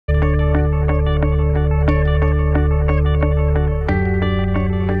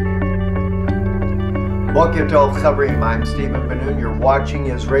Boker Tov Chavrim. I'm Stephen Ben-Nun. You're watching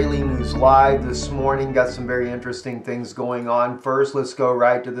Israeli News Live this morning. Got some very interesting things going on. First, let's go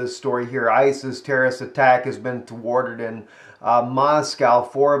right to this story here. ISIS terrorist attack has been thwarted in Moscow.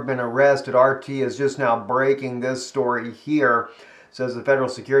 4 have been arrested. RT is just now breaking this story here. It says the Federal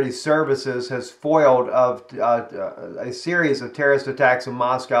Security Services has foiled a series of terrorist attacks in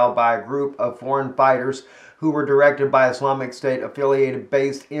Moscow by a group of foreign fighters who were directed by Islamic State affiliated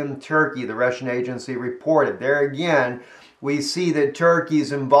based in Turkey, the Russian agency reported. There again, we see that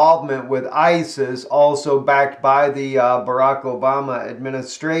Turkey's involvement with ISIS, also backed by the Barack Obama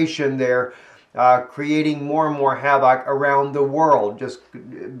administration there, creating more and more havoc around the world. Just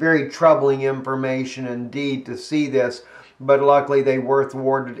very troubling information indeed to see this. But luckily they were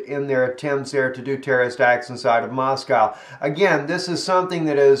thwarted in their attempts there to do terrorist acts inside of Moscow. Again, this is something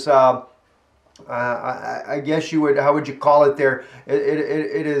that is... I guess you would, how would you call it there?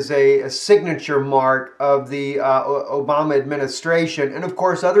 It is a signature mark of the Obama administration, and of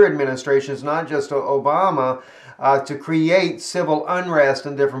course other administrations, not just Obama, to create civil unrest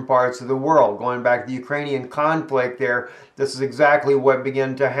in different parts of the world. Going back to the Ukrainian conflict there, this is exactly what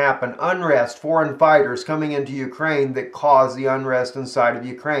began to happen. Unrest, foreign fighters coming into Ukraine that caused the unrest inside of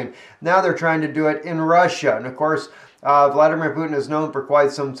Ukraine. Now they're trying to do it in Russia, and of course Vladimir Putin is known for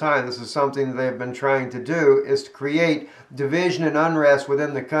quite some time. This is something that they've been trying to do, is to create division and unrest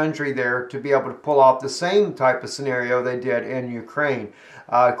within the country there to be able to pull off the same type of scenario they did in Ukraine.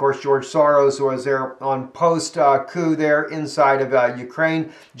 Of course, George Soros was there on post-coup there inside of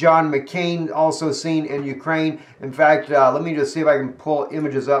Ukraine. John McCain also seen in Ukraine. In fact, let me just see if I can pull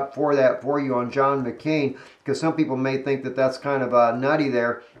images up for that for you on John McCain, because some people may think that that's kind of nutty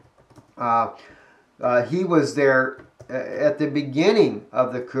there. He was there at the beginning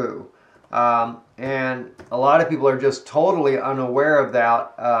of the coup, and a lot of people are just totally unaware of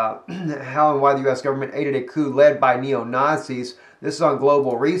that, how and why the U.S. government aided a coup led by neo-Nazis. This is on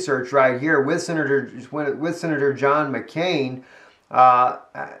Global Research right here with Senator John McCain,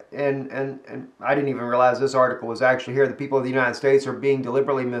 and I didn't even realize this article was actually here. The people of the United States are being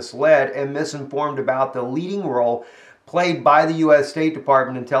deliberately misled and misinformed about the leading role played by the U.S. State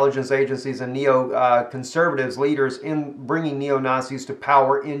Department, intelligence agencies, and neo-conservatives leaders in bringing neo-Nazis to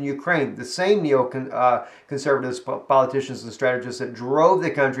power in Ukraine. The same neo-conservatives, politicians, and strategists that drove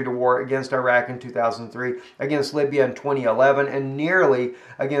the country to war against Iraq in 2003, against Libya in 2011, and nearly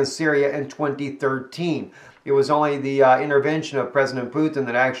against Syria in 2013. It was only the intervention of President Putin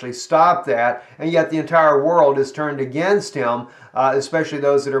that actually stopped that, and yet the entire world is turned against him, especially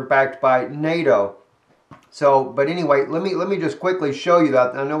those that are backed by NATO. So, but anyway, let me just quickly show you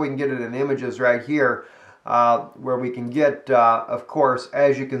that. I know we can get it in images right here, where we can get, of course,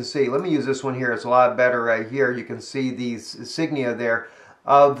 as you can see. Let me use this one here. It's a lot better right here. You can see these insignia there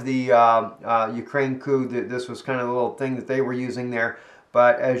of the Ukraine coup. This was kind of a little thing that they were using there.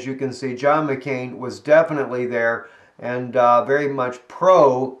 But as you can see, John McCain was definitely there and very much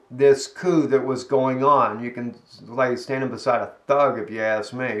pro this coup that was going on. You can, like, standing beside a thug, if you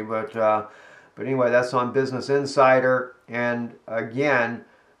ask me. But anyway, that's on Business Insider. And again,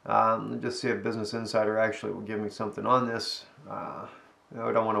 let's just see if Business Insider actually will give me something on this. No,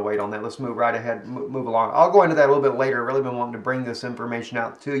 I don't want to wait on that. Let's move right ahead, move along. I'll go into that a little bit later. I've really been wanting to bring this information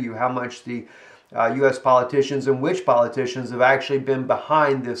out to you, how much the U.S. politicians and which politicians have actually been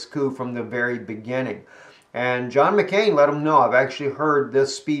behind this coup from the very beginning. And John McCain let them know. I've actually heard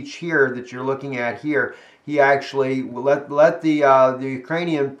this speech here that you're looking at here. He actually let the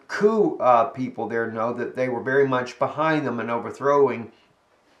Ukrainian coup people there know that they were very much behind them in overthrowing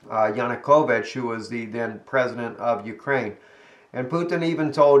Yanukovych, who was the then president of Ukraine. And Putin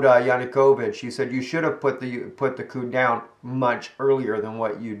even told Yanukovych, he said, you should have put the coup down much earlier than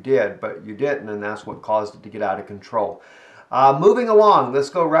what you did, but you didn't, and that's what caused it to get out of control. Moving along, let's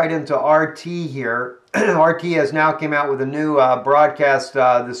go right into RT here. RT has now came out with a new broadcast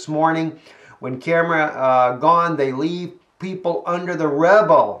this morning. When camera gone, they leave people under the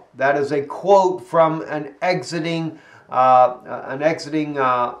rebel. That is a quote from an exiting one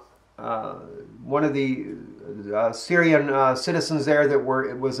of the Syrian citizens there that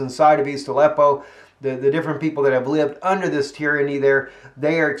was inside of East Aleppo. The different people that have lived under this tyranny there,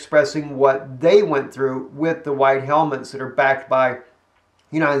 they are expressing what they went through with the white helmets that are backed by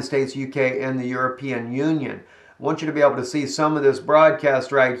United States, UK, and the European Union. I want you to be able to see some of this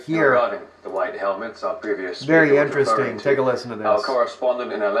broadcast right here. Regarding the white helmets, our previous very interesting. Take a listen to this. Our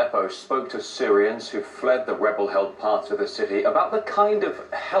correspondent in Aleppo spoke to Syrians who fled the rebel-held parts of the city about the kind of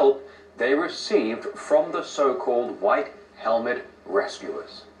help they received from the so-called white helmet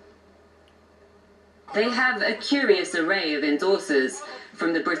rescuers. They have a curious array of endorsers,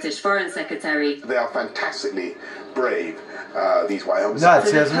 from the British Foreign Secretary. They are fantastically brave, these white helmets. Nuts,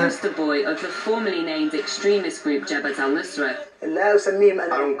 To the isn't it? poster boy of the formerly named extremist group Jabhat al-Nusra.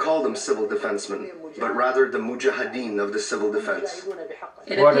 I don't call them civil defensemen, but rather the mujahideen of the civil defense.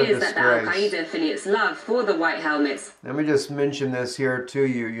 It What a appears that the disgrace. Al-Qaeda affiliates' love for the white helmets Let me just mention this here to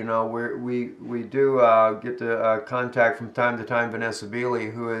you. You know, we do get to contact from time to time Vaneesa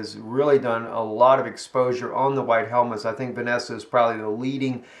Beeley, who has really done a lot of exposure on the white helmets. I think Vaneesa is probably the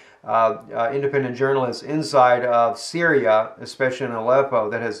leading independent journalist inside of Syria, especially in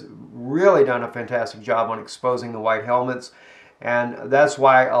Aleppo, that has really done a fantastic job on exposing the white helmets. And that's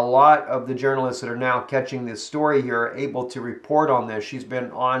why a lot of the journalists that are now catching this story here are able to report on this. She's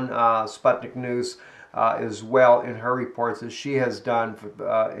been on Sputnik News as well in her reports as she has done.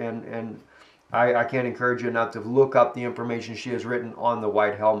 And I can't encourage you enough to look up the information she has written on the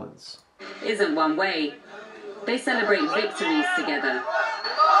white helmets. isn't one way. They celebrate victories together.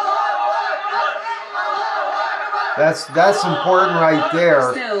 That's important right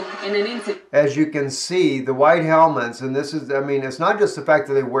there. Still, in an interview, As you can see, the white helmets, and this is, I mean, it's not just the fact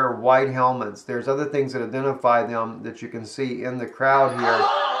that they wear white helmets. There's other things that identify them that you can see in the crowd here.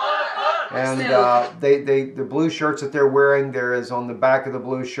 And the blue shirts that they're wearing, there is on the back of the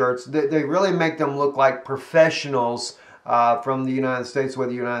blue shirts. They really make them look like professionals from the United States, where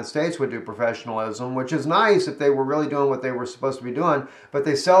the United States would do professionalism, which is nice if they were really doing what they were supposed to be doing, but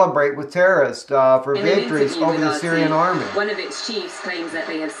they celebrate with terrorists for in an victories interview over with the our Syrian team, army. one of its chiefs claims that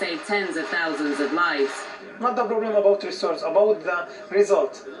they have saved tens of thousands of lives. Not the problem about resource, about the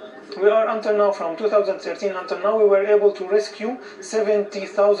result. We are until now, from 2013 until now, we were able to rescue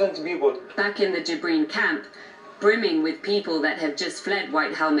 70,000 people. Back in the Jabreen camp, brimming with people that have just fled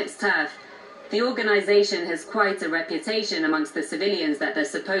White Helmet's turf, the organization has quite a reputation amongst the civilians that they're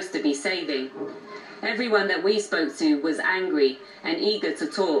supposed to be saving. Everyone that we spoke to was angry and eager to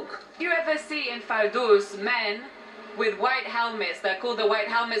talk. You ever see in Fardous men with white helmets, they're called the white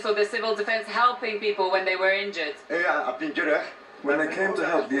helmets or the civil defense, helping people when they were injured? When they came to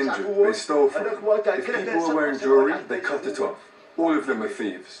help the injured, they stole from them. If people were wearing jewelry, they cut it off. All of them were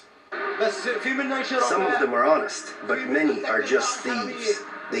thieves. Some of them are honest, but many are just thieves.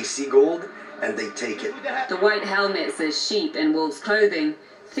 They see gold and they take it. The white helmets as sheep in wolves' clothing,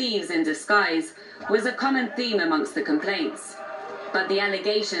 thieves in disguise, was a common theme amongst the complaints. But the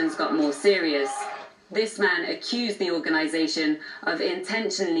allegations got more serious. This man accused the organization of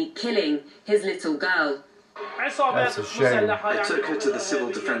intentionally killing his little girl. That's a shame. They took her to the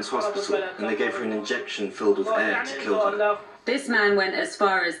civil defense hospital and they gave her an injection filled with air to kill her. This man went as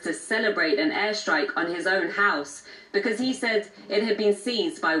far as to celebrate an airstrike on his own house because he said it had been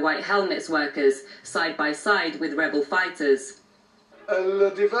seized by White Helmets workers side by side with rebel fighters.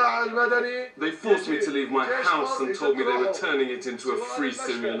 They forced me to leave my house and told me they were turning it into a free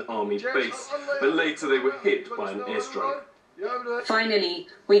Syrian army base, but later they were hit by an airstrike. Finally,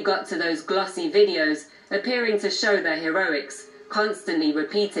 we got to those glossy videos appearing to show their heroics, constantly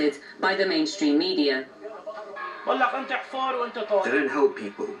repeated by the mainstream media. They don't help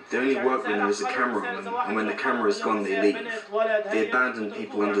people. They only work when there's a camera on them, and when the camera is gone, they leave. They abandon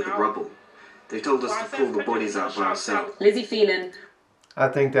people under the rubble. They told us to pull the bodies out by ourselves. Lizzie Phelan. I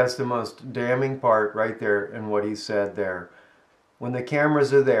think that's the most damning part right there in what he said there. When the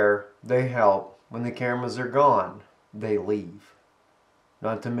cameras are there, they help. When the cameras are gone, they leave.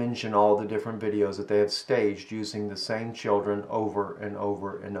 Not to mention all the different videos that they have staged using the same children over and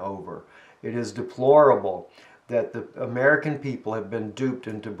over and over. It is deplorable that the American people have been duped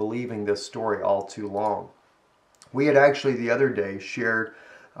into believing this story all too long. We had actually the other day shared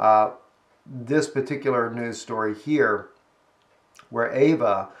this particular news story here where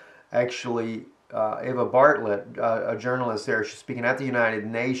Ava Bartlett, a journalist there, she's speaking at the United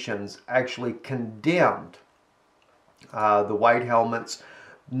Nations, actually condemned the White Helmets,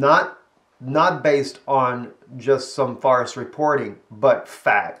 not based on just some farce reporting, but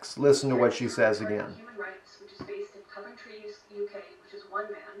facts. Listen to what she says again. Human Rights, which is based in Coventry, UK, which is one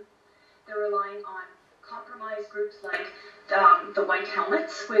man. They're relying on compromise groups like the White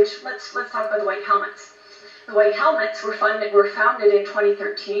Helmets, which let's talk about the White Helmets. The White Helmets were founded in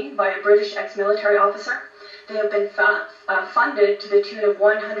 2013 by a British ex-military officer. They have been funded to the tune of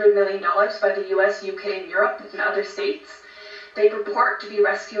 $100 million by the US, UK, and Europe, and other states. They purport to be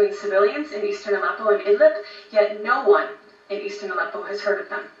rescuing civilians in eastern Aleppo and Idlib, yet no one in eastern Aleppo has heard of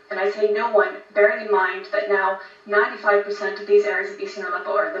them. And I say no one, bearing in mind that now 95% of these areas of eastern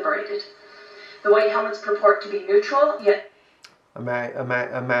Aleppo are liberated. The White Helmets purport to be neutral, yet...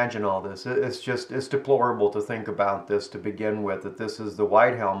 Imagine all this. It's deplorable to think about this to begin with, that this is the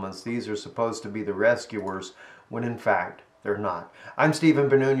White Helmets. These are supposed to be the rescuers, when in fact They're not. I'm Stephen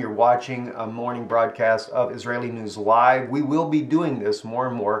Ben-Nun. You're watching a morning broadcast of Israeli News Live. We will be doing this more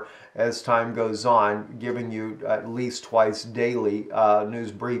and more as time goes on, giving you at least twice daily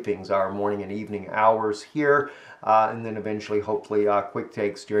news briefings, our morning and evening hours here, and then eventually, hopefully, quick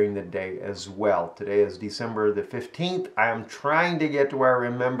takes during the day as well. Today is December the 15th. I am trying to get to where I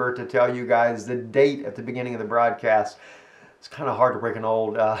remember to tell you guys the date at the beginning of the broadcast. It's kind of hard to break an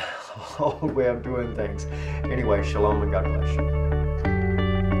old way of doing things. Anyway, shalom and God bless you.